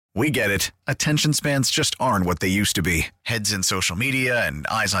We get it. Attention spans just aren't what they used to be. Heads in social media and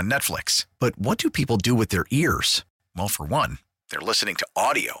eyes on Netflix. But what do people do with their ears? Well, for one, they're listening to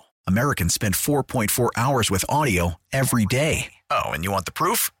audio. Americans spend 4.4 hours with audio every day. Oh, and you want the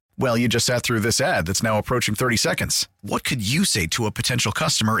proof? Well, you just sat through this ad that's now approaching 30 seconds. What could you say to a potential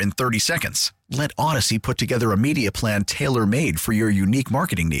customer in 30 seconds? Let Odyssey put together a media plan tailor-made for your unique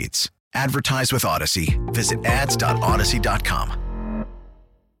marketing needs. Advertise with Odyssey. Visit ads.odyssey.com.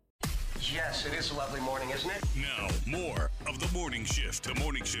 Yes, it is a lovely morning, isn't it? Now, more of The Morning Shift. The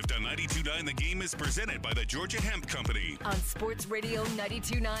Morning Shift on 92.9 The Game is presented by the Georgia Hemp Company. On Sports Radio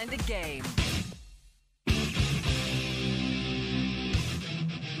 92.9 The Game.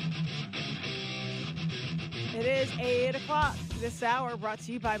 It is 8 o'clock this hour, brought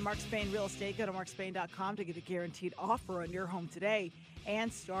to you by Mark Spain Real Estate. Go to markspain.com to get a guaranteed offer on your home today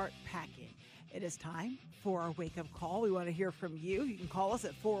and start packing. It is time for our wake-up call. We want to hear from you. You can call us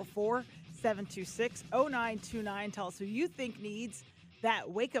at 404-726-0929. Tell us who you think needs that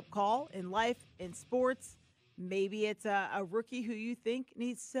wake-up call in life, in sports. Maybe it's a rookie who you think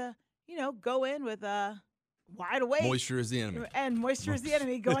needs to, go in with a wide awake. Moisture is the enemy. And moisture is the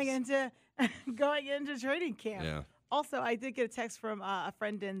enemy going into training camp. Yeah. Also, I did get a text from a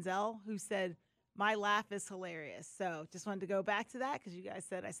friend, Denzel, who said, my laugh is hilarious. So just wanted to go back to that because you guys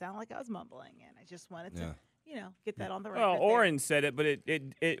said I sound like I was mumbling, and I just wanted to, get that on the record. Well, Oren said it, but it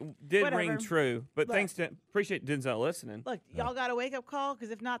did Whatever. ring true. But Look, appreciate Denzel listening. Look, y'all got a wake-up call?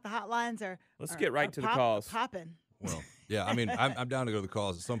 Because if not, the hotlines are Let's get right to the calls. Popping. Well, yeah, I mean, I'm down to go to the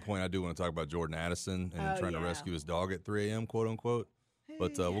calls. At some point, I do want to talk about Jordan Addison and trying to rescue his dog at 3 a.m., quote unquote.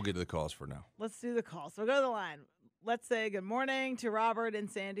 But we'll get to the calls for now. Let's do the calls. So we'll go to the line. Let's say good morning to Robert in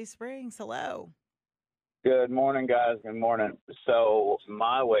Sandy Springs. Hello. Good morning, guys. Good morning. So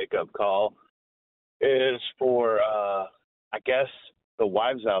my wake-up call is for, I guess, the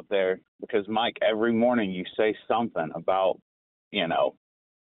wives out there. Because, Mike, every morning you say something about,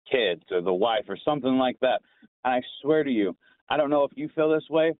 kids or the wife or something like that. And I swear to you, I don't know if you feel this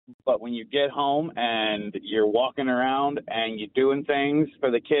way, but when you get home and you're walking around and you're doing things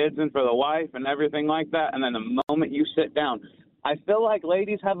for the kids and for the wife and everything like that, and then the moment you sit down, I feel like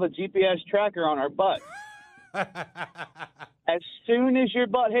ladies have a GPS tracker on our butt. As soon as your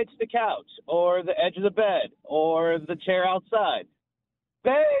butt hits the couch or the edge of the bed or the chair outside,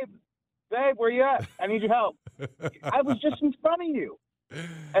 babe, where you at? I need your help. I was just in front of you.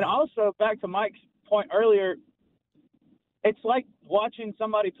 And also, back to Mike's point earlier, it's like watching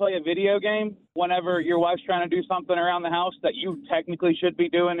somebody play a video game whenever your wife's trying to do something around the house that you technically should be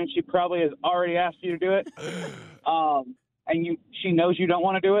doing, and she probably has already asked you to do it. And she knows you don't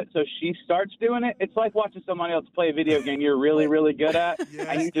want to do it, so she starts doing it. It's like watching somebody else play a video game you're really, really good at,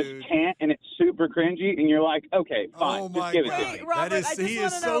 and you just can't, and it's super cringy, and you're like, okay, fine, just give it to me. Robert, he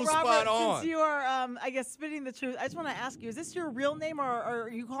is so spot on. Since you are, I guess, spitting the truth, I just want to ask you, is this your real name, or are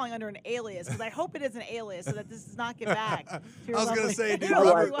you calling under an alias? Because I hope it is an alias so that this does not get back to your I was going to say, dude,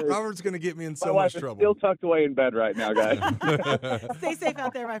 lovely Robert's going to get me in so My much wife trouble. is still tucked away in bed right now, guys. Stay safe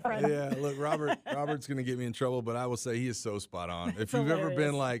out there, my friend. Yeah, look, Robert's going to get me in trouble, but I will say he is so spot on. If you've ever hilarious.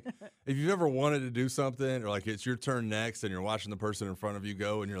 been like, if you've ever wanted to do something, or like it's your turn next and you're watching the person in front of you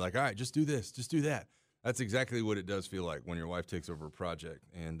go and you're like, all right, just do this, just do that. That's exactly what it does feel like when your wife takes over a project.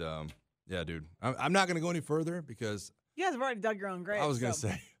 And yeah, dude, I'm not going to go any further because You guys have already dug your own grave. I was going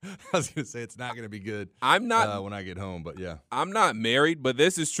to say it's not going to be good. I'm not when I get home, but yeah. I'm not married, but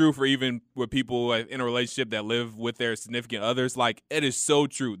this is true for even with people in a relationship that live with their significant others. Like, it is so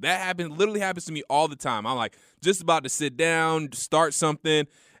true. That literally happens to me all the time. I'm like just about to sit down, start something,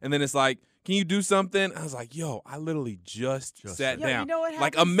 and then it's like, can you do something? I was like, yo, I literally just sat down. You know what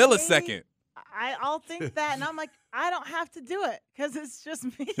like a happens to me? millisecond. I'll think that, and I'm like, I don't have to do it because it's just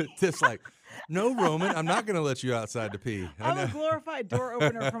me. Just like, no, Roman, I'm not going to let you outside to pee. I'm a glorified door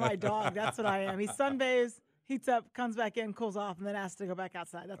opener for my dog. That's what I am. He sunbathes, heats up, comes back in, cools off, and then has to go back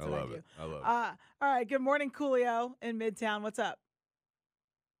outside. That's what I do. I love it. All right, good morning, Coolio in Midtown. What's up?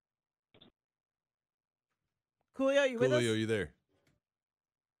 Coolio, you with us? Coolio, you there?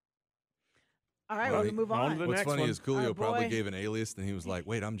 All right, we'll move on. What's funny is Coolio probably gave an alias, and he was like,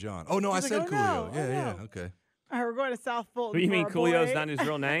 wait, I'm John. Oh, no, I said Coolio. Yeah, okay. All right, we're going to South Fulton. What do you mean Coolio's boy. not his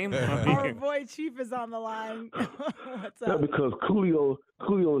real name? Our boy Chief is on the line. What's up? No, because Coolio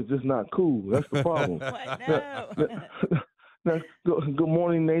is just not cool. That's the problem. What? No. Good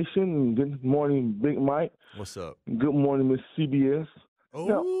morning, Nation. Good morning, Big Mike. What's up? Good morning, Miss CBS.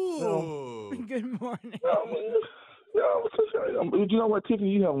 Oh. Good morning. You know what, Tiffany?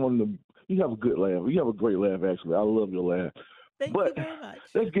 You have a good laugh. You have a great laugh, actually. I love your laugh. Thank you very much.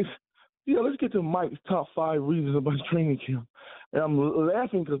 let's get to Mike's top 5 reasons about training camp. And I'm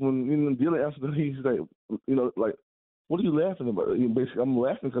laughing because when Dylan asked me, he's like, like, what are you laughing about? Basically, I'm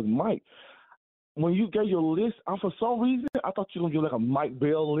laughing because Mike, when you gave your list, for some reason, I thought you were going to give like a Mike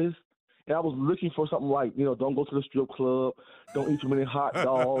Bell list. And I was looking for something like, don't go to the strip club, don't eat too many hot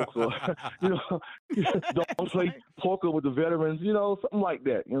dogs, or, don't play poker with the veterans, something like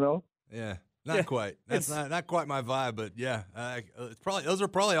that, Yeah. Not quite. That's not quite my vibe, but yeah, it's probably those are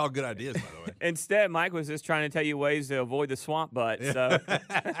probably all good ideas, by the way. Instead, Mike was just trying to tell you ways to avoid the swamp butt. So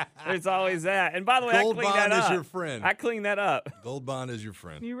there's always that. And by the way, Gold I cleaned that Bond up. is your friend. I cleaned that up. Gold Bond is your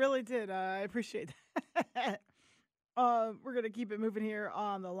friend. You really did. I appreciate that. We're going to keep it moving here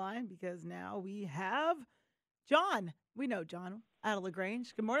on the line because now we have John. We know John out of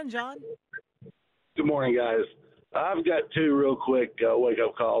LaGrange. Good morning, John. Good morning, guys. I've got 2 real quick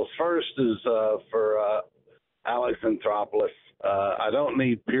wake-up calls. First is for Alex Anthopoulos. I don't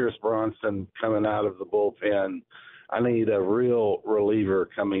need Pierce Bronson coming out of the bullpen. I need a real reliever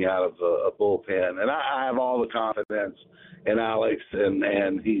coming out of a bullpen. And I have all the confidence in Alex,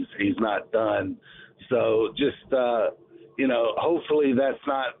 and he's not done. So just, hopefully that's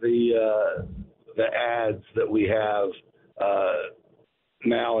not the ads that we have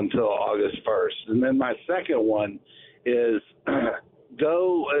now until August 1st. And then my second one is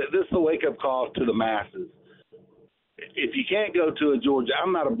this is a wake-up call to the masses. If you can't go to a Georgia,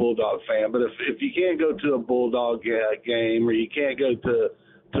 I'm not a Bulldog fan, but if you can't go to a Bulldog game or you can't go to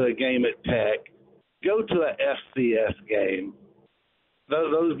a game at Tech, go to an FCS game.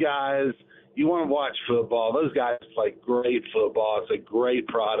 Those guys, you want to watch football. Those guys play great football. It's a great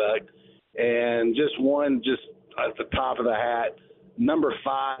product. And just at the top of the hat, number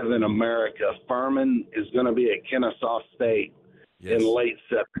 5 in America, Furman, is going to be at Kennesaw State in late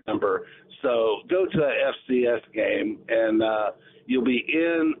September. So go to an FCS game, and you'll be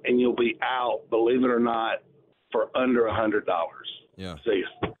in and you'll be out, believe it or not, for under $100. Yeah. See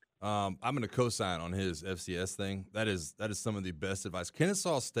you. I'm going to co-sign on his FCS thing. That is some of the best advice.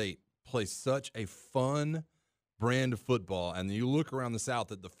 Kennesaw State plays such a fun brand of football, and you look around the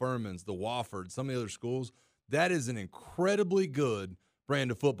South at the Furmans, the Wofford, some of the other schools, that is an incredibly good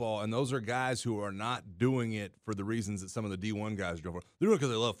brand of football, and those are guys who are not doing it for the reasons that some of the D1 guys are doing. They're doing it because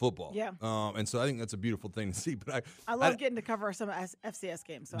they love football. Yeah. And so I think that's a beautiful thing to see. But I love getting to cover some FCS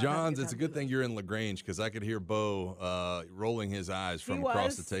games. So John's, it's a good thing you're in LaGrange because I could hear Beau rolling his eyes from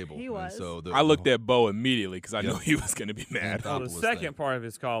across the table. He was. So I looked at Beau immediately because I knew he was going to be mad. Well, the second part of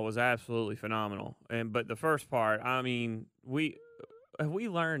his call was absolutely phenomenal. But the first part, I mean, we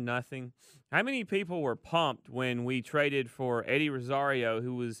learned nothing. How many people were pumped when we traded for Eddie Rosario,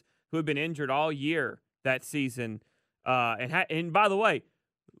 who had been injured all year that season, and by the way,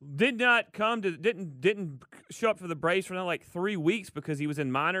 didn't show up for the Braves for like 3 weeks because he was in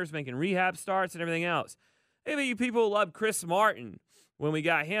minors making rehab starts and everything else. Maybe you people loved Chris Martin when we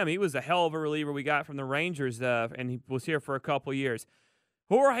got him. He was a hell of a reliever we got from the Rangers, and he was here for a couple years.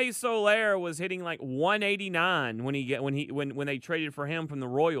 Jorge Soler was hitting like 189 when they traded for him from the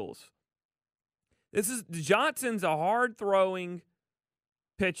Royals. Johnson's a hard-throwing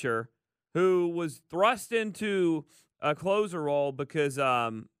pitcher who was thrust into a closer role because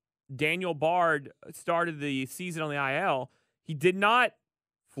Daniel Bard started the season on the IL. He did not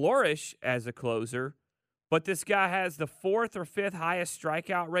flourish as a closer, but this guy has the 4th or 5th highest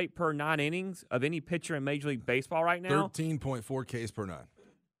strikeout rate per 9 innings of any pitcher in Major League Baseball right now. 13.4 Ks per 9.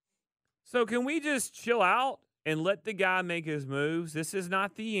 So can we just chill out and let the guy make his moves? This is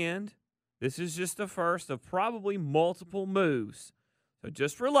not the end. This is just the first of probably multiple moves. So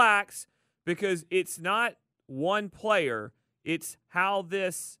just relax because it's not one player. It's how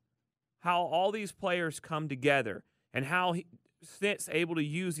all these players come together and how Snit's able to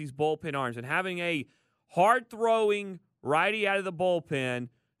use these bullpen arms and having a hard-throwing righty out of the bullpen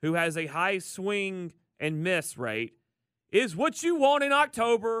who has a high swing and miss rate is what you want in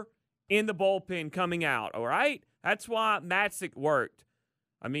October in the bullpen coming out, all right? That's why Matzik worked.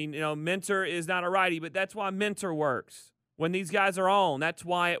 I mean, Minter is not a righty, but that's why Minter works. When these guys are on, that's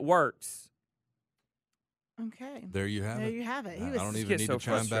why it works. Okay. There you have it. There you have it. I don't even need to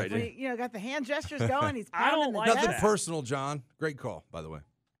chime back in. Got the hand gestures going. He's I don't pounding the like desk. Nothing personal, John. Great call, by the way.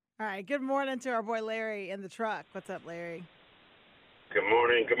 All right. Good morning to our boy Larry in the truck. What's up, Larry? Good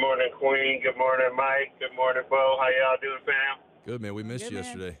morning. Good morning, Queen. Good morning, Mike. Good morning, Beau. How y'all doing, fam? Good, man. We missed you man.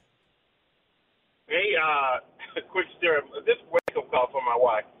 yesterday. Hey, quick story. This wake-up call for my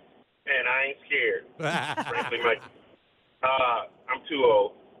wife, and I ain't scared. Frankly, Mike. I'm too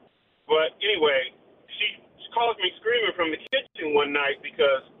old. But anyway, she calls me screaming from the kitchen one night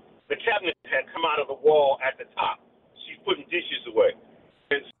because the cabinet had come out of the wall at the top. She's putting dishes away.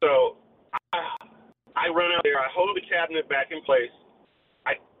 And so I run out there. I hold the cabinet back in place.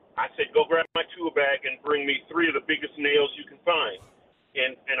 I said, go grab my tool bag and bring me 3 of the biggest nails you can find.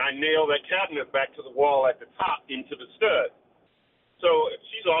 And I nail that cabinet back to the wall at the top into the stud. So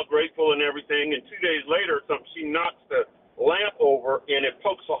she's all grateful and everything. And 2 days later, she knocks the lamp over and it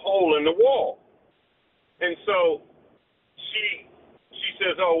pokes a hole in the wall. And so she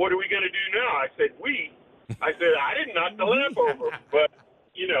says, oh, what are we going to do now? I said, I didn't knock the lamp over, but,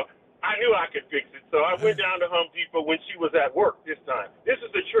 I knew I could fix it. So I went down to Home Depot when she was at work this time. This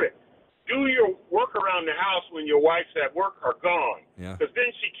is the trick. Do your work around the house when your wife's at work are gone. Because then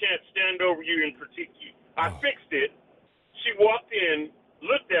she can't stand over you and critique you. I fixed it. She walked in,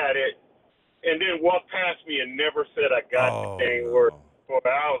 looked at it, and then walked past me and never said I got the dang word.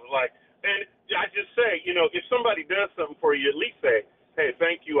 I was like, and I just say, if somebody does something for you, at least say, hey,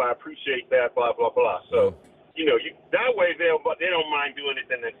 thank you, I appreciate that, blah, blah, blah. So, that way they don't mind doing it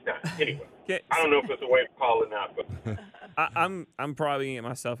the next time. Anyway, I don't know if it's a way to call it out, but I'm probably getting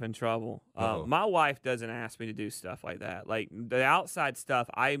myself in trouble. My wife doesn't ask me to do stuff like that. Like the outside stuff,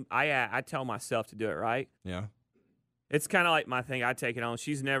 I tell myself to do it, right? Yeah. It's kind of like my thing. I take it on.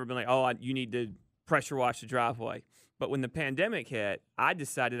 She's never been like, you need to pressure wash the driveway. But when the pandemic hit, I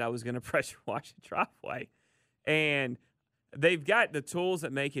decided I was going to pressure wash the driveway, and they've got the tools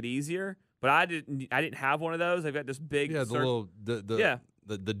that make it easier. But I didn't have one of those. I've got this big the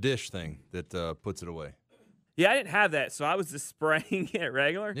dish thing that puts it away. Yeah, I didn't have that, so I was just spraying it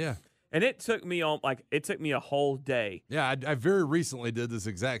regular. Yeah, and it took me a whole day. Yeah, I very recently did this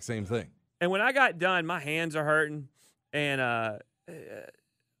exact same thing. And when I got done, my hands are hurting, and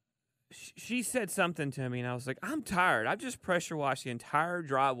she said something to me, and I was like, I'm tired. I've just pressure washed the entire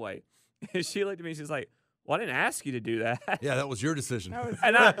driveway. And she looked at me, she's like, well, I didn't ask you to do that. Yeah, that was your decision.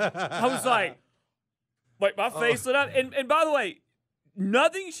 And I was like my face lit up. And by the way,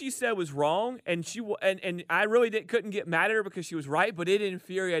 nothing she said was wrong, and I really couldn't get mad at her because she was right, but it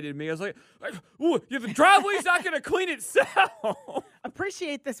infuriated me. I was like ooh, the driveway's not going to clean itself.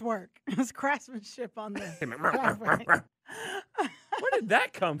 Appreciate this work. It was craftsmanship on the driveway. Where did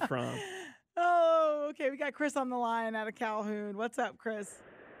that come from? Oh, okay. We got Chris on the line out of Calhoun. What's up, Chris?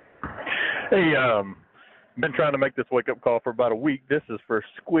 Hey, been trying to make this wake-up call for about a week. This is for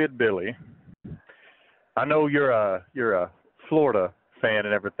Squidbilly. I know you're a Florida fan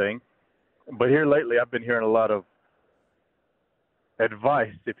and everything, but here lately I've been hearing a lot of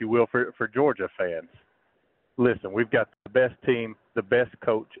advice, if you will, for Georgia fans. Listen, we've got the best team, the best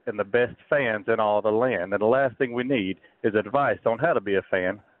coach, and the best fans in all the land, and the last thing we need is advice on how to be a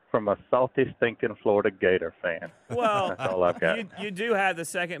fan from a salty, stinking Florida Gator fan. Well, that's all I've got. You do have the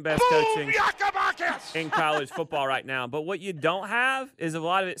second best coaching in college football right now, but what you don't have is a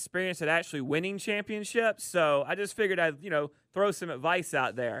lot of experience at actually winning championships. So I just figured I'd throw some advice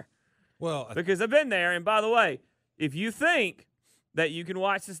out there. Well, because I've been there, and by the way, if you think that you can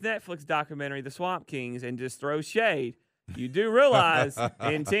watch this Netflix documentary, The Swamp Kings, and just throw shade, you do realize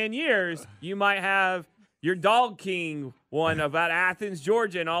in 10 years you might have your Dog King one about Athens,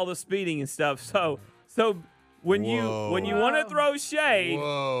 Georgia, and all the speeding and stuff. So when you want to throw shade,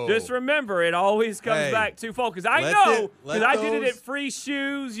 just remember it always comes back twofold. Because I know, because I did it at Free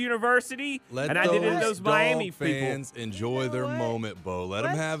Shoes University, and I did it at those Miami fans people. Enjoy their moment, Beau. Let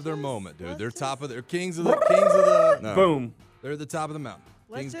them have their moment, dude. They're kings of the no. Boom. They're the top of the mountain.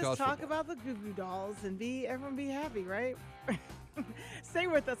 Let's just talk about the Goo Goo Dolls and everyone be happy, right? Stay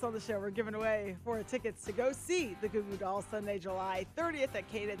with us on the show. We're giving away 4 tickets to go see the Goo Goo Dolls Sunday, July 30th at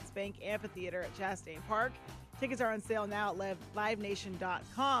Cadence Bank Amphitheater at Chastain Park. Tickets are on sale now at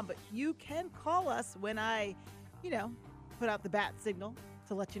livenation.com, but you can call us when I, put out the bat signal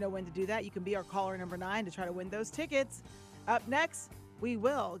to let you know when to do that. You can be our caller number 9 to try to win those tickets. Up next, we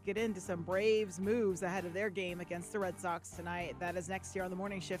will get into some Braves moves ahead of their game against the Red Sox tonight. That is next year on the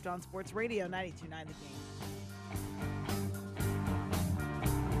Morning Shift on Sports Radio 92.9 The Game.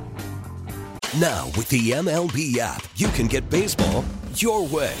 Now, with the MLB app, you can get baseball your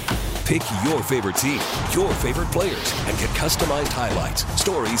way. Pick your favorite team, your favorite players, and get customized highlights,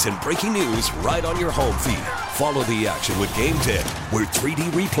 stories, and breaking news right on your home feed. Follow the action with Game Tip, where 3D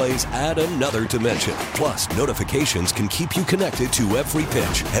replays add another dimension. Plus, notifications can keep you connected to every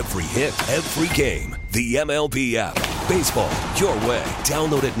pitch, every hit, every game. The MLB app. Baseball your way.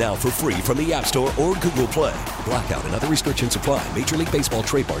 Download it now for free from the App Store or Google Play. Blackout and other restrictions apply. Major League Baseball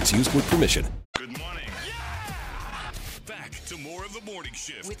trademarks used with permission. Good morning. Back to more of the morning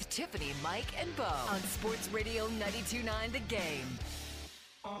shift with Tiffany, Mike, and Beau on Sports Radio 92.9 The Game.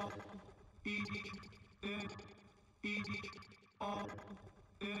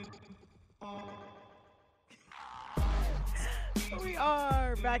 We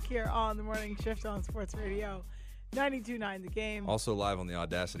are back back here on the morning shift on Sports Radio 92.9 The Game. Also live on the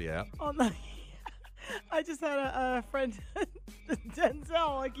Audacity app. I just had a friend,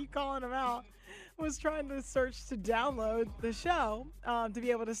 Denzel, I keep calling him out, was trying to search to download the show to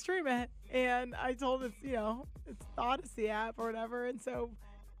be able to stream it. And I told him, it's the Odyssey app or whatever. And so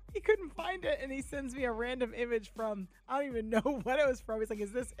he couldn't find it. And he sends me a random image from, I don't even know what it was from. He's like,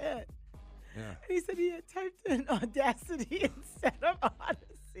 is this it? Yeah. And he said he had typed in Audacity instead of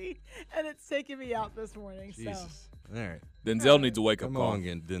Odyssey. And it's taking me out this morning. Jesus. All right. Denzel needs a wake-up call. Come on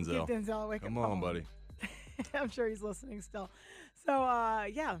again, Denzel. Give Denzel a wake-up Come call. on, buddy. I'm sure he's listening still. So,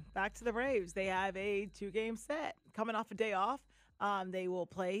 back to the Braves. They have a 2-game set. Coming off a day off, they will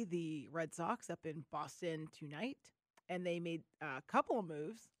play the Red Sox up in Boston tonight. And they made a couple of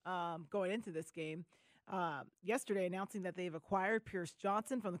moves going into this game. Yesterday, announcing that they've acquired Pierce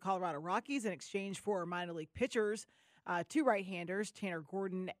Johnson from the Colorado Rockies in exchange for minor league pitchers, 2 right-handers, Tanner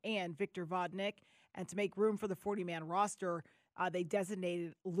Gordon and Victor Vodnik. And to make room for the 40-man roster, they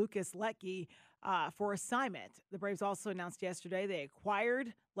designated Lucas Letke for assignment. The Braves also announced yesterday they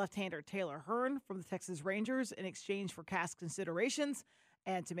acquired left-hander Taylor Hearn from the Texas Rangers in exchange for cash considerations.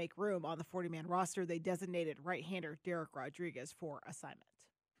 And to make room on the 40-man roster, they designated right-hander Derek Rodriguez for assignment.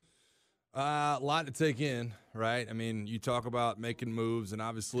 A lot to take in, right? I mean, you talk about making moves, and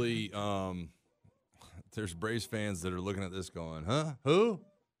obviously there's Braves fans that are looking at this going, huh? Who?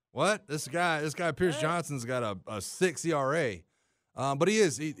 What? This guy Pierce Johnson's got a 6 ERA. But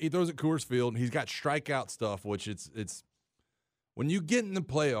he throws at Coors Field. He's got strikeout stuff, which it's when you get in the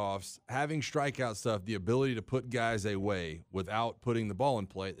playoffs, having strikeout stuff, the ability to put guys away without putting the ball in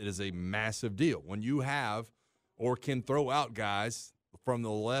play, it is a massive deal. When you have or can throw out guys from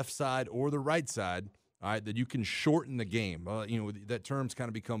the left side or the right side, all right, that you can shorten the game. That term's kind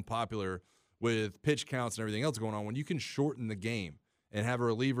of become popular with pitch counts and everything else going on. When you can shorten the game and have a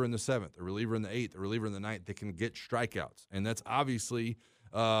reliever in the 7th, a reliever in the 8th, a reliever in the 9th that can get strikeouts. And that's obviously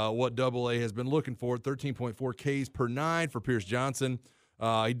what AA has been looking for, 13.4 Ks per 9 for Pierce Johnson.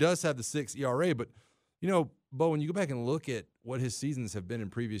 He does have the 6 ERA, but, Beau, when you go back and look at what his seasons have been in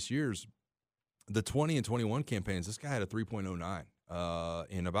previous years, the 20 and 21 campaigns, this guy had a 3.09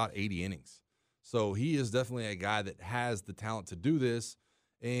 in about 80 innings. So he is definitely a guy that has the talent to do this.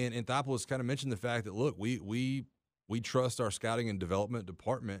 And Anthopoulos kind of mentioned the fact that, look, we trust our scouting and development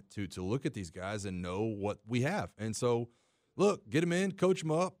department to look at these guys and know what we have. And so, look, get him in, coach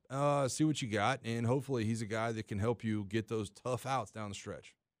him up, see what you got, and hopefully he's a guy that can help you get those tough outs down the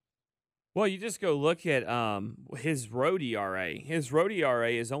stretch. Well, you just go look at his road ERA. His road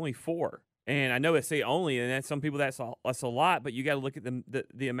ERA is only 4. And I know I say only, and that's some people that's a lot, but you got to look at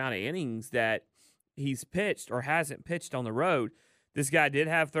the amount of innings that he's pitched or hasn't pitched on the road. This guy did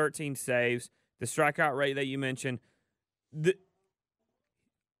have 13 saves. The strikeout rate that you mentioned, the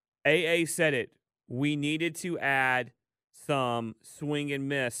AA said it. We needed to add some swing and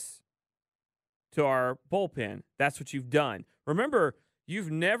miss to our bullpen. That's what you've done. Remember,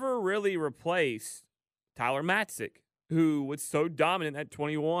 you've never really replaced Tyler Matzik, who was so dominant at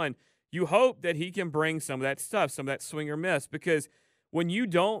 21. You hope that he can bring some of that stuff, some of that swing or miss, because when you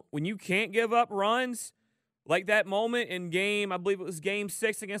can't give up runs, like that moment in I believe it was game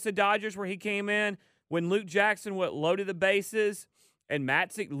 6 against the Dodgers where he came in when Luke Jackson loaded the bases and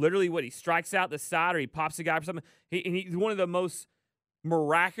Matzik literally he strikes out the side or he pops a guy or something. He's one of the most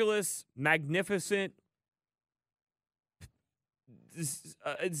magnificent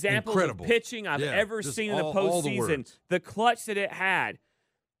examples Incredible. of pitching I've ever seen in the postseason. The clutch that it had.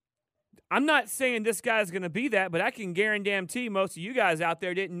 I'm not saying this guy's going to be that, but I can guarantee most of you guys out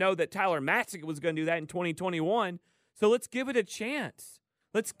there didn't know that Tyler Matzik was going to do that in 2021. So let's give it a chance.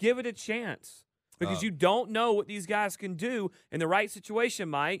 Because you don't know what these guys can do in the right situation,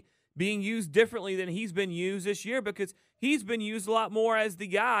 Mike, being used differently than he's been used this year because he's been used a lot more as the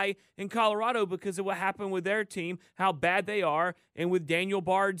guy in Colorado because of what happened with their team, how bad they are, and with Daniel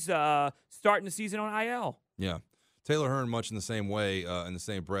Bard's starting the season on IL. Yeah. Taylor Hearn, much in the same way, in the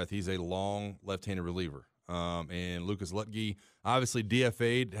same breath, he's a long left-handed reliever. And Lucas Letke, obviously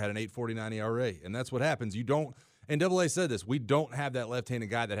DFA'd, had an 8.49 ERA. And that's what happens. You don't – and AA said this. We don't have that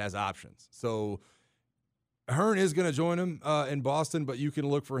left-handed guy that has options. So Hearn is going to join him in Boston, but you can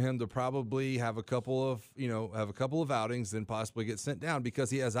look for him to probably have a couple of outings, then possibly get sent down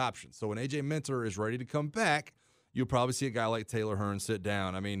because he has options. So when A.J. Minter is ready to come back, you'll probably see a guy like Taylor Hearn sit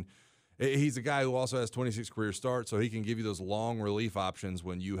down. I mean – he's a guy who also has 26 career starts, so he can give you those long relief options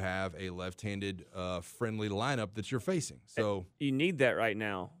when you have a left-handed friendly lineup that you're facing. So you need that right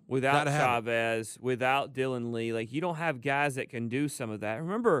now. Without Chavez, without Dylan Lee, you don't have guys that can do some of that.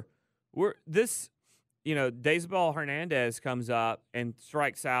 Remember, Daysbel Hernandez comes up and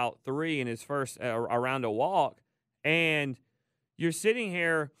strikes out 3 in his first around a walk, and you're sitting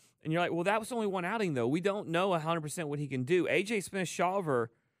here and you're like, well, that was only one outing, though. We don't know 100% what he can do. A.J. Smith-Shawver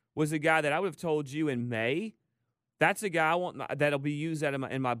was a guy that I would have told you in May. That's a guy I want that'll be used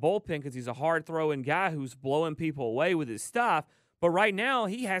in my bullpen because he's a hard-throwing guy who's blowing people away with his stuff. But right now,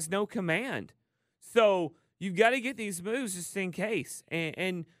 he has no command. So you've got to get these moves just in case.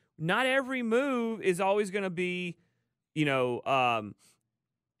 And not every move is always going to be, going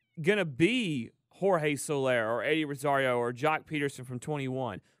to be Jorge Soler or Eddie Rosario or Jock Peterson from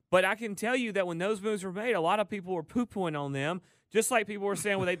 21. But I can tell you that when those moves were made, a lot of people were poo-pooing on them, just like people were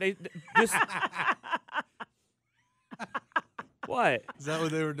saying, well, they just – What? Is that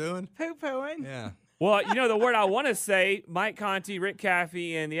what they were doing? Poo-pooing. Yeah. Well, the word I want to say, Mike Conti, Rick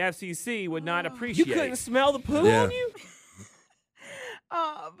Caffey, and the FCC would not appreciate. You couldn't smell the poo on you?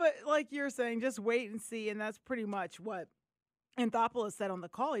 But like you're saying, just wait and see, and that's pretty much what Anthopoulos said on the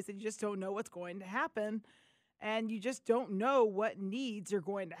call. He said you just don't know what's going to happen, and you just don't know what needs you're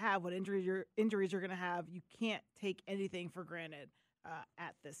going to have, what injuries you're going to have. You can't take anything for granted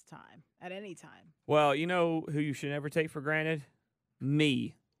at this time, at any time. Well, you know who you should never take for granted?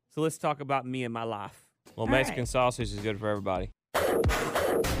 Me. So let's talk about me and my life. Well, Mexican sausage is good for everybody.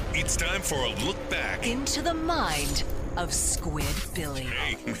 It's time for a look back into the mind of Squidbilly.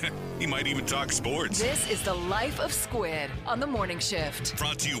 Hey, he might even talk sports. This is the Life of Squid on the Morning Shift.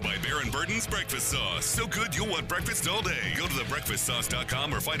 Brought to you by Baron Burton's Breakfast Sauce. So good you'll want breakfast all day. Go to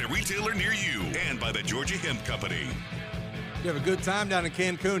thebreakfastsauce.com or find a retailer near you. And by the Georgia Hemp Company. You have a good time down in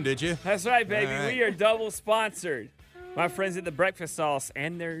Cancun, did you? That's right, baby. Right. We are double sponsored. My friends at the Breakfast Sauce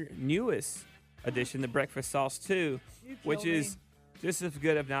and their newest edition, the Breakfast Sauce 2, which is just as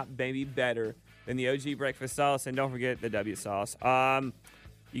good, if not maybe better, than the OG Breakfast Sauce. And don't forget the W Sauce. You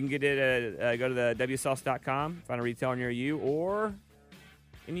can get it go to the WSauce.com, find a retailer near you, or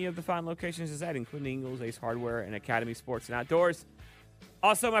any of the fine locations is that, including Ingles, Ace Hardware, and Academy Sports and Outdoors.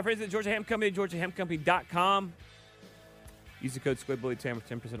 Also, my friends at the Georgia Hemp Company, GeorgiaHempCompany.com. Use the code Squidbilly for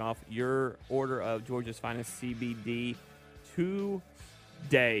 10% off your order of Georgia's finest CBD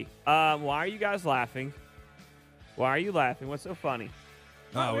today. Why are you guys laughing? Why are you laughing? What's so funny?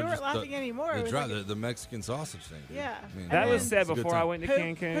 No, we weren't laughing anymore. The Mexican sausage thing. Dude. Yeah. I mean, that was said before I went to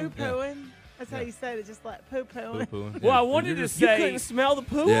Cancun. Poo-pooing. Yeah. That's how you said it, just like poo-pooing. Poo-pooing. Well, I wanted to say. You couldn't smell the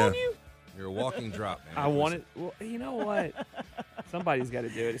poo on you? You're a walking drop, man. I wanted. Well, you know what? Somebody's got to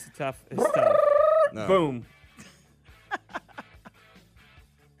do it. It's tough. No. Boom.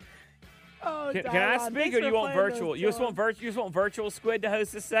 Oh, can I speak, or you want virtual? You just want virtual Squid to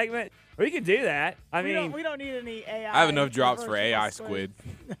host this segment? We could do that. I mean, we don't need any AI. I have enough drops for AI Squid.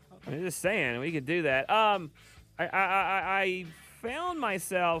 I'm just saying we could do that. I found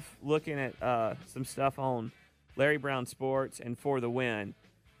myself looking at some stuff on Larry Brown Sports and For the Win,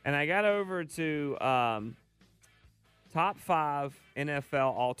 and I got over to top 5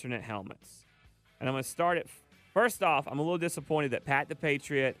 NFL alternate helmets, and I'm going to start it. First off, I'm a little disappointed that Pat the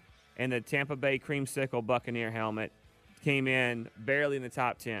Patriot and the Tampa Bay Creamsicle Buccaneer helmet came in barely in the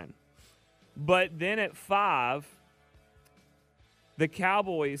top 10. But then at 5, the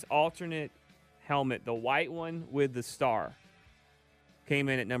Cowboys alternate helmet, the white one with the star, came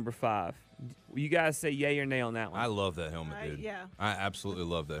in at number 5. You guys say yay or nay on that one? I love that helmet, dude. Yeah. I absolutely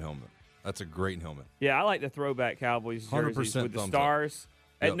love that helmet. That's a great helmet. Yeah, I like the throwback Cowboys jerseys 100% with the thumbs stars.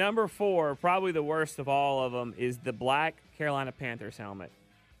 Up. Yep. At number 4, probably the worst of all of them, is the black Carolina Panthers helmet.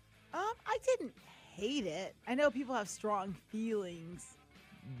 I didn't hate it. I know people have strong feelings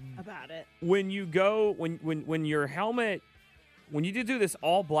about it. When you go, when your helmet, when you do this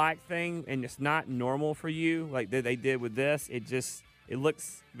all black thing and it's not normal for you, like they did with this, it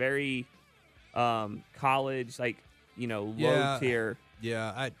looks very college, like, low tier.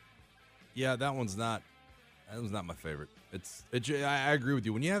 Yeah, that one's not my favorite. I agree with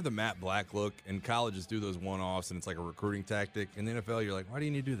you. When you have the matte black look and colleges do those one-offs and it's like a recruiting tactic, in the NFL you're like, why do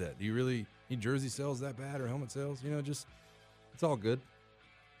you need to do that? Do you really need jersey sales that bad or helmet sales? Just it's all good.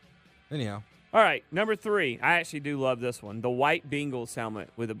 Anyhow. All right, number 3. I actually do love this one. The white Bengals helmet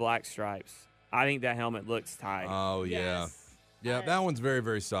with the black stripes. I think that helmet looks tight. Oh, yeah. Yes. Yeah, that one's very,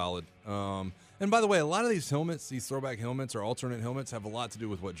 very solid. And by the way, a lot of these helmets, these throwback helmets or alternate helmets, have a lot to do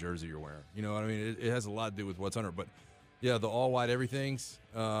with what jersey you're wearing. You know what I mean? It has a lot to do with what's under. But, yeah, the all-white everythings,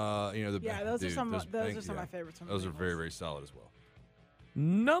 those are some of my favorites. Those are very, very solid as well.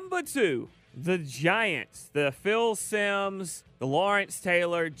 Number 2, the Giants, the Phil Simms, the Lawrence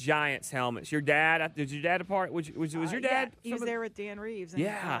Taylor Giants helmets. Your dad, did your dad depart? Was your dad? Yeah, he was there with Dan Reeves. And,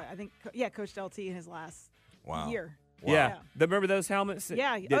 I think, Coach L.T. in his last year. Wow. Yeah. Remember those helmets?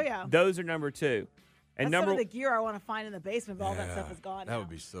 Yeah. Those are number 2. And That's some of the gear I want to find in the basement, but all that stuff is gone That now. would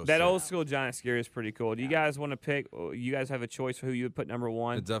be so that sick. old school Giants gear is pretty cool. Do you guys want to pick? You guys have a choice for who you would put number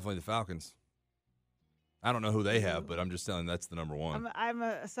one? It's definitely the Falcons. I don't know who they have, but I'm just telling you that's the number one. I'm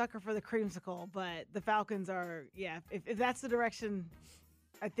a sucker for the creamsicle, but the Falcons are, if that's the direction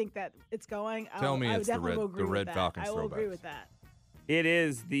I think that it's going, Tell me I it's would the definitely red, will agree the red with Falcons that. I will agree throwbacks. with that. It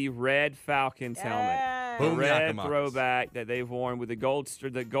is the red Falcons helmet. The Boom red yakamakas. throwback that they've worn with the gold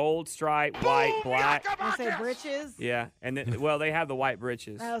stripe, white, black. I say britches. Yeah, and then, they have the white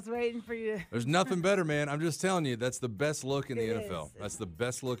breeches. I was waiting for you to. There's nothing better, man. I'm just telling you, that's the best look in the It NFL. is. That's the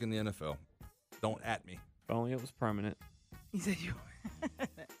best look in the NFL. Don't at me. If only it was permanent. You said you were.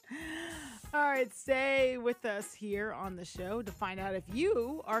 All right, stay with us here on the show to find out if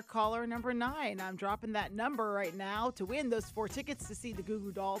you are caller number 9. I'm dropping that number right now to win those 4 tickets to see the Goo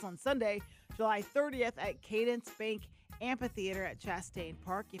Goo Dolls on Sunday, July 30th at Cadence Bank Amphitheater at Chastain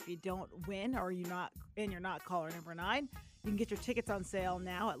Park. If you don't win or you're not caller number 9, you can get your tickets on sale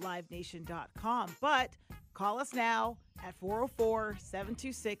now at livenation.com. But call us now at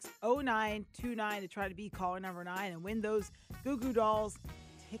 404-726-0929 to try to be caller number 9 and win those Goo Goo Dolls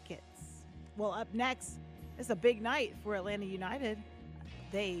tickets. Well, up next, it's a big night for Atlanta United.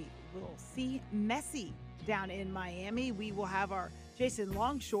 They will see Messi down in Miami. We will have our Jason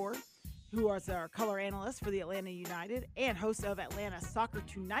Longshore, who is our color analyst for the Atlanta United and host of Atlanta Soccer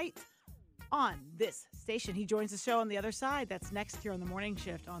Tonight on this station. He joins the show on the other side. That's next here on the morning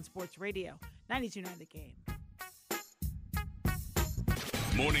shift on Sports Radio 92.9 The Game.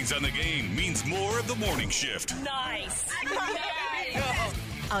 Mornings on the Game means more of the morning shift. Nice.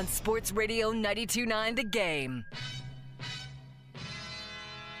 On Sports Radio 92.9 The Game.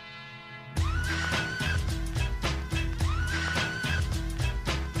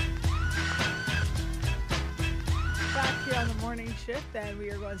 Back here on the morning shift, and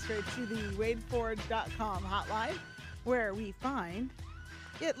we are going straight to the WadeFord.com hotline, where we find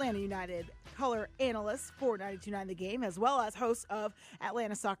the Atlanta United color analyst for 92.9 The Game, as well as host of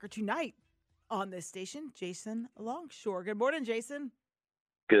Atlanta Soccer Tonight on this station, Jason Longshore. Good morning, Jason.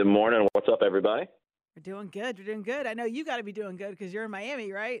 Good morning. What's up, everybody? We're doing good. We're doing good. I know you got to be doing good because you're in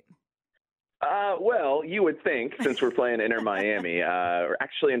Miami, right? Well, you would think, since we're playing Inter Miami, we're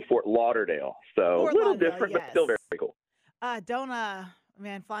actually in Fort Lauderdale, so Fort a little Lauderdale, different, yes. but still very cool.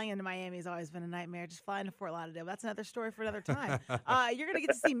 Man, flying into Miami has always been a nightmare. Just flying to Fort Lauderdale. That's another story for another time. You're going to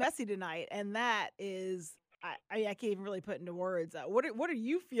get to see Messi tonight, and that is, I can't even really put into words. What are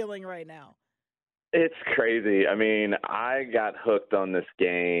you feeling right now? It's crazy. I mean, I got hooked on this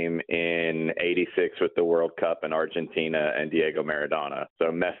game in '86 with the World Cup in Argentina and Diego Maradona. So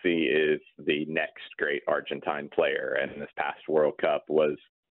Messi is the next great Argentine player, and this past World Cup was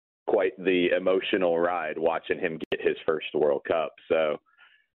quite the emotional ride watching him get his first World Cup. So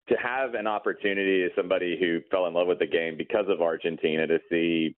to have an opportunity as somebody who fell in love with the game because of Argentina to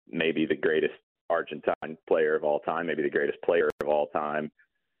see maybe the greatest Argentine player of all time, maybe the greatest player of all time,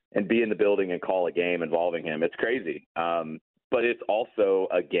 and be in the building and call a game involving him, it's crazy. But it's also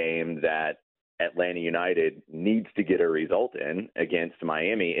a game that Atlanta United needs to get a result in against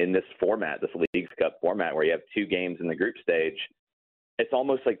Miami in this format, this Leagues Cup format, where you have 2 games in the group stage. It's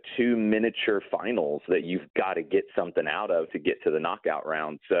almost like 2 miniature finals that you've got to get something out of to get to the knockout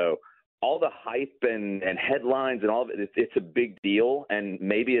round. So all the hype and headlines and all of it, it's a big deal, and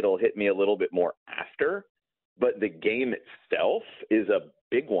maybe it'll hit me a little bit more after. But the game itself is a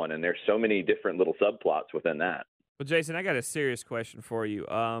big one, and there's so many different little subplots within that. Well, Jason, I got a serious question for you.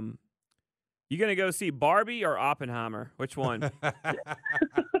 You going to go see Barbie or Oppenheimer? Which one?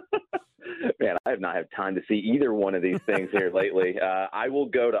 Man, I have not had time to see either one of these things here lately. I will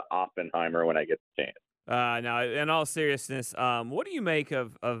go to Oppenheimer when I get the chance. Now, in all seriousness, what do you make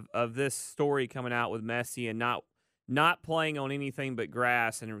of this story coming out with Messi and not playing on anything but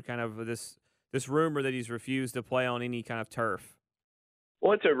grass, and kind of this rumor that he's refused to play on any kind of turf?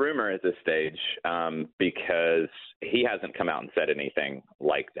 Well, it's a rumor at this stage because he hasn't come out and said anything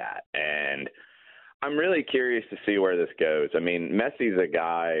like that. And I'm really curious to see where this goes. I mean, Messi's a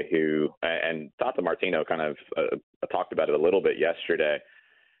guy who, and Tata Martino kind of talked about it a little bit yesterday,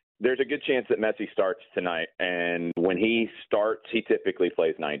 there's a good chance that Messi starts tonight. And when he starts, he typically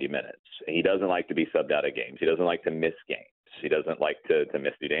plays 90 minutes. He doesn't like to be subbed out of games. He doesn't like to miss games. He doesn't like to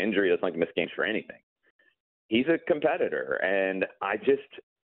miss due to injury. He doesn't like to miss games for anything. He's a competitor, and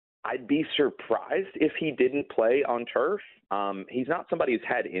I'd be surprised if he didn't play on turf. He's not somebody who's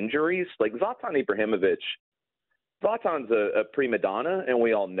had injuries. Like Zlatan Ibrahimovic, Zlatan's a prima donna, and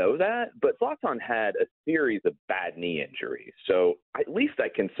we all know that, but Zlatan had a series of bad knee injuries. So at least I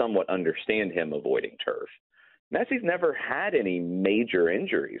can somewhat understand him avoiding turf. Messi's never had any major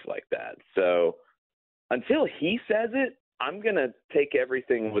injuries like that. So until he says it, I'm going to take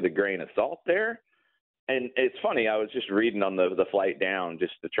everything with a grain of salt there. And it's funny, I was just reading on the flight down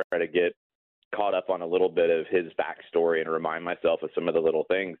just to try to get caught up on a little bit of his backstory and remind myself of some of the little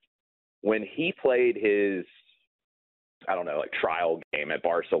things. When he played his, trial game at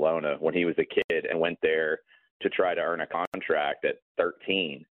Barcelona when he was a kid and went there to try to earn a contract at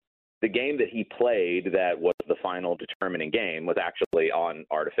 13, the game that he played that was the final determining game was actually on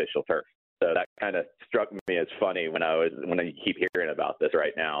artificial turf. So that kind of struck me as funny when I keep hearing about this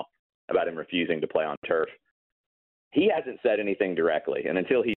right now, about him refusing to play on turf. He hasn't said anything directly, and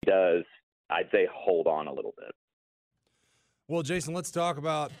until he does, I'd say hold on a little bit. Well, Jason, let's talk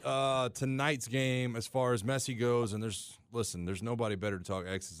about tonight's game as far as Messi goes. And there's nobody better to talk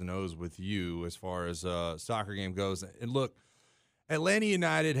X's and O's with you as far as soccer game goes. And look, Atlanta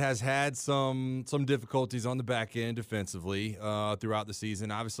United has had some difficulties on the back end defensively throughout the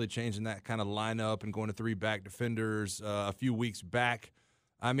season. Obviously, changing that kind of lineup and going to 3 back defenders a few weeks back.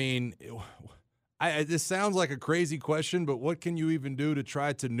 I mean, this sounds like a crazy question, but what can you even do to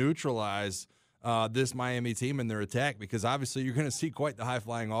try to neutralize this Miami team and their attack? Because obviously you're going to see quite the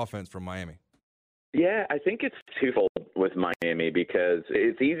high-flying offense from Miami. Yeah, I think it's twofold with Miami because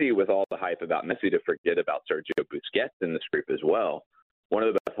it's easy with all the hype about Messi to forget about Sergio Busquets in this group as well. One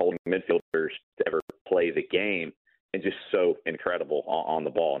of the best holding midfielders to ever play the game and just so incredible on the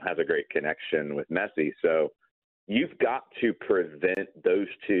ball and has a great connection with Messi. So you've got to prevent those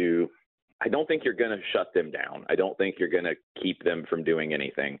two. I don't think you're going to shut them down. I don't think you're going to keep them from doing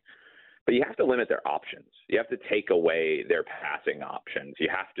anything. But you have to limit their options. You have to take away their passing options. You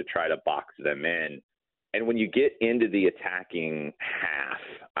have to try to box them in. And when you get into the attacking half,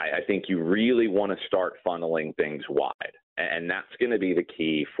 I think you really want to start funneling things wide. And that's going to be the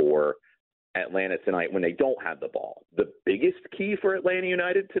key for Atlanta tonight when they don't have the ball. The biggest key for Atlanta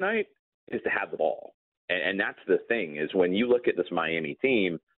United tonight is to have the ball. And that's the thing, is when you look at this Miami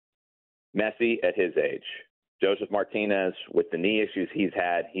team, Messi at his age, Joseph Martinez, with the knee issues he's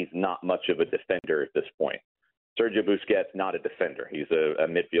had, he's not much of a defender at this point. Sergio Busquets, not a defender. He's a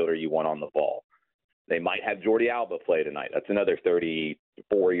midfielder you want on the ball. They might have Jordi Alba play tonight. That's another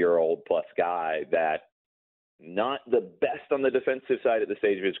 34-year-old plus guy that not the best on the defensive side at the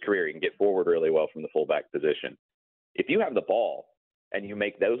stage of his career. He can get forward really well from the fullback position. If you have the ball and you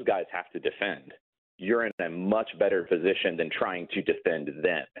make those guys have to defend, you're in a much better position than trying to defend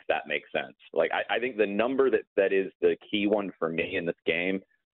them, if that makes sense. Like, I think the number that is the key one for me in this game,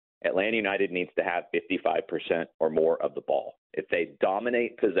 Atlanta United needs to have 55% or more of the ball. If they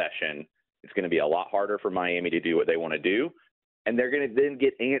dominate possession, it's going to be a lot harder for Miami to do what they want to do. And they're going to then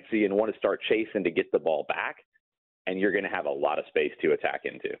get antsy and want to start chasing to get the ball back. And you're going to have a lot of space to attack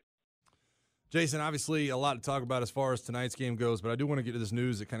into. Jason, obviously a lot to talk about as far as tonight's game goes, but I do want to get to this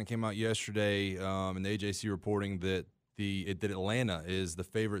news that kind of came out yesterday in the AJC reporting that that Atlanta is the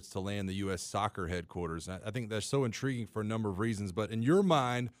favorites to land the U.S. soccer headquarters. I think that's so intriguing for a number of reasons. But in your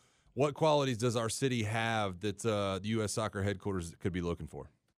mind, what qualities does our city have that the U.S. soccer headquarters could be looking for?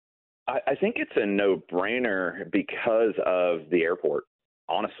 I think it's a no-brainer because of the airport.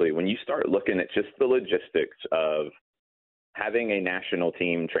 Honestly, when you start looking at just the logistics of having a national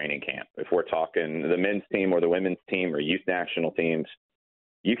team training camp, if we're talking the men's team or the women's team or youth national teams,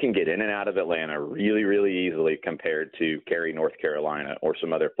 you can get in and out of Atlanta really, really easily compared to Cary, North Carolina, or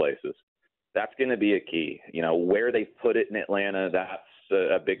some other places. That's going to be a key. You know, where they put it in Atlanta, that's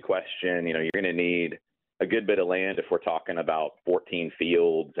a big question. You know, you're going to need a good bit of land if we're talking about 14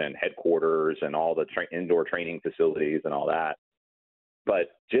 fields and headquarters and all the indoor training facilities and all that.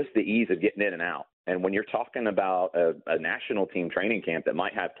 But just the ease of getting in and out. And when you're talking about a national team training camp that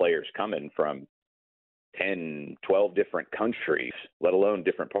might have players coming from 10, 12 different countries, let alone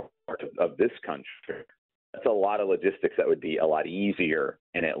different parts of this country, that's a lot of logistics that would be a lot easier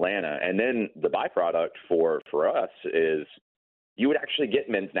in Atlanta. And then the byproduct for us is you would actually get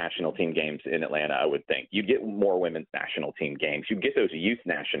men's national team games in Atlanta, I would think. You'd get more women's national team games. You'd get those youth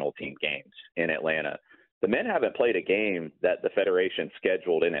national team games in Atlanta. The men haven't played a game that the Federation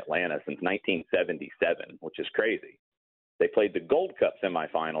scheduled in Atlanta since 1977, which is crazy. They played the Gold Cup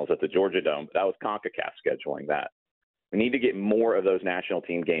semifinals at the Georgia Dome, but that was CONCACAF scheduling that. We need to get more of those national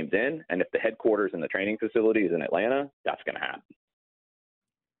team games in, and if the headquarters and the training facilities in Atlanta, that's going to happen.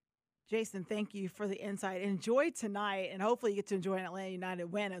 Jason, thank you for the insight. Enjoy tonight, and hopefully you get to enjoy an Atlanta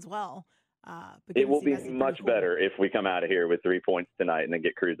United win as well. It will be much better if we come out of here with 3 points tonight and then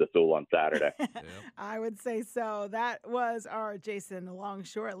get Cruz Azul on Saturday. I would say so. That was our Jason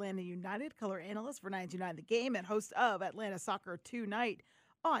Longshore, Atlanta United Color Analyst for 92.9 The Game and host of Atlanta Soccer Tonight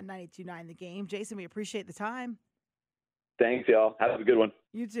on 92.9 The Game. Jason, we appreciate the time. Thanks, y'all. Have a good one.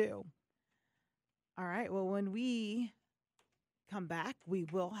 You too. All right. Well, when we come back, we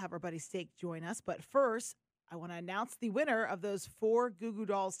will have our buddy Steak join us. But first, I want to announce the winner of those 4 Goo Goo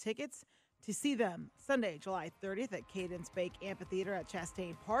Dolls tickets to see them Sunday, July 30th at Cadence Bank Amphitheater at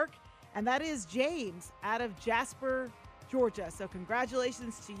Chastain Park. And that is James out of Jasper, Georgia. So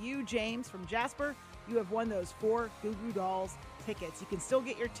congratulations to you, James from Jasper. You have won those 4 Goo Goo Dolls tickets. You can still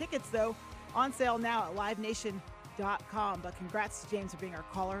get your tickets, though, on sale now at livenation.com. But congrats to James for being our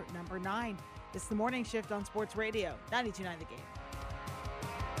caller number 9. It's the Morning Shift on Sports Radio, 92.9 The Game.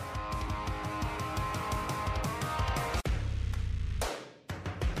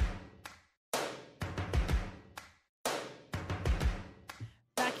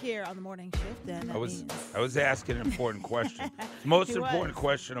 Here on the Morning Shift, and I was asking an important question. The most important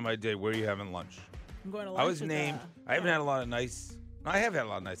question of my day. Where are you having lunch? I'm going to lunch. I was named. I haven't had a lot of nice. I have had a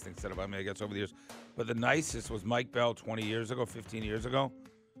lot of nice things said about me, I guess, over the years. But the nicest was Mike Bell 20 years ago, 15 years ago.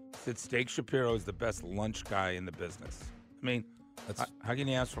 Said Steak Shapiro is the best lunch guy in the business. I mean, how can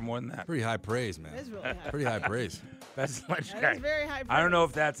you ask for more than that? Pretty high praise, man. It is really high. Pretty high praise. Best lunch That guy. is very high praise. I don't know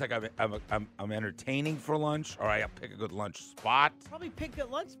if that's like I'm entertaining for lunch or I pick a good lunch spot. Probably pick at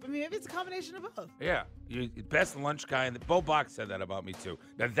lunch, but maybe it's a combination of both. Yeah, you're the best lunch guy. And Beau Box said that about me too.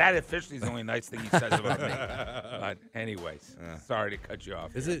 Now that officially is the only nice thing he says about me. But anyways, sorry to cut you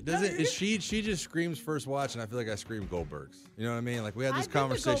off. She just screams first watch, and I feel like I scream Goldbergs. You know what I mean? Like we had this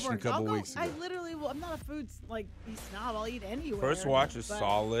conversation a couple weeks ago. I literally will. I'm not a food snob. I'll eat anywhere. First watch is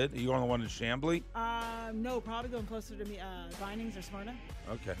solid. Are you going to the one in Chambly? No, probably going closer to me, Vinings or Smyrna.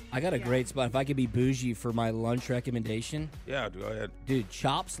 Okay. I got a great spot. If I could be bougie for my lunch recommendation. Yeah, go ahead. Dude,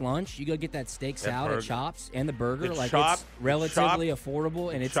 Chops lunch. You go get that steak salad at Chops and the burger. The it's relatively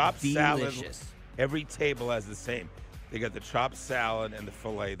affordable and it's delicious. Salad, every table has the same. They got the chopped salad and the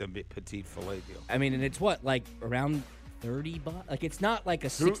filet, the petite filet deal. I mean, and it's what, like around $30? Like it's not like a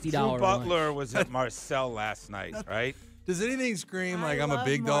 $60 Drew Butler lunch. was at Marcel last night, right? Does anything scream like I'm a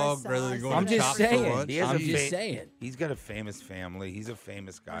big dog rather than going to Chops for lunch? I'm just saying. He's got a famous family. He's a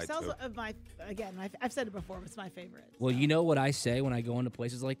famous guy, too. I've said it before, but it's my favorite. Well, you know what I say when I go into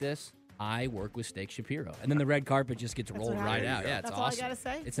places like this? I work with Steak Shapiro. And then the red carpet just gets rolled right out. Yeah, it's awesome. That's all I got to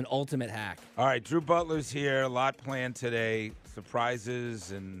say. It's an ultimate hack. All right, Drew Butler's here. A lot planned today.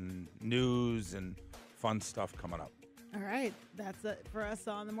 Surprises and news and fun stuff coming up. All right, that's it for us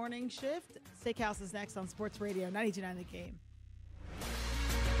on the Morning Shift. Steakhouse is next on Sports Radio 92.9 The Game.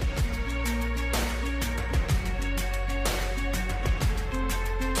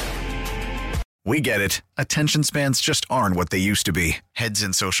 We get it. Attention spans just aren't what they used to be. Heads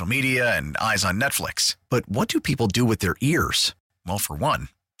in social media and eyes on Netflix. But what do people do with their ears? Well, for one,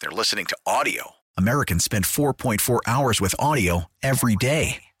 they're listening to audio. Americans spend 4.4 hours with audio every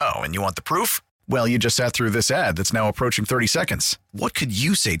day. Oh, and you want the proof? Well, you just sat through this ad that's now approaching 30 seconds. What could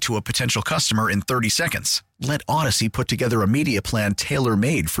you say to a potential customer in 30 seconds? Let Odyssey put together a media plan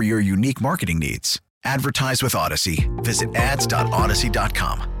tailor-made for your unique marketing needs. Advertise with Odyssey. Visit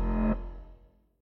ads.odyssey.com.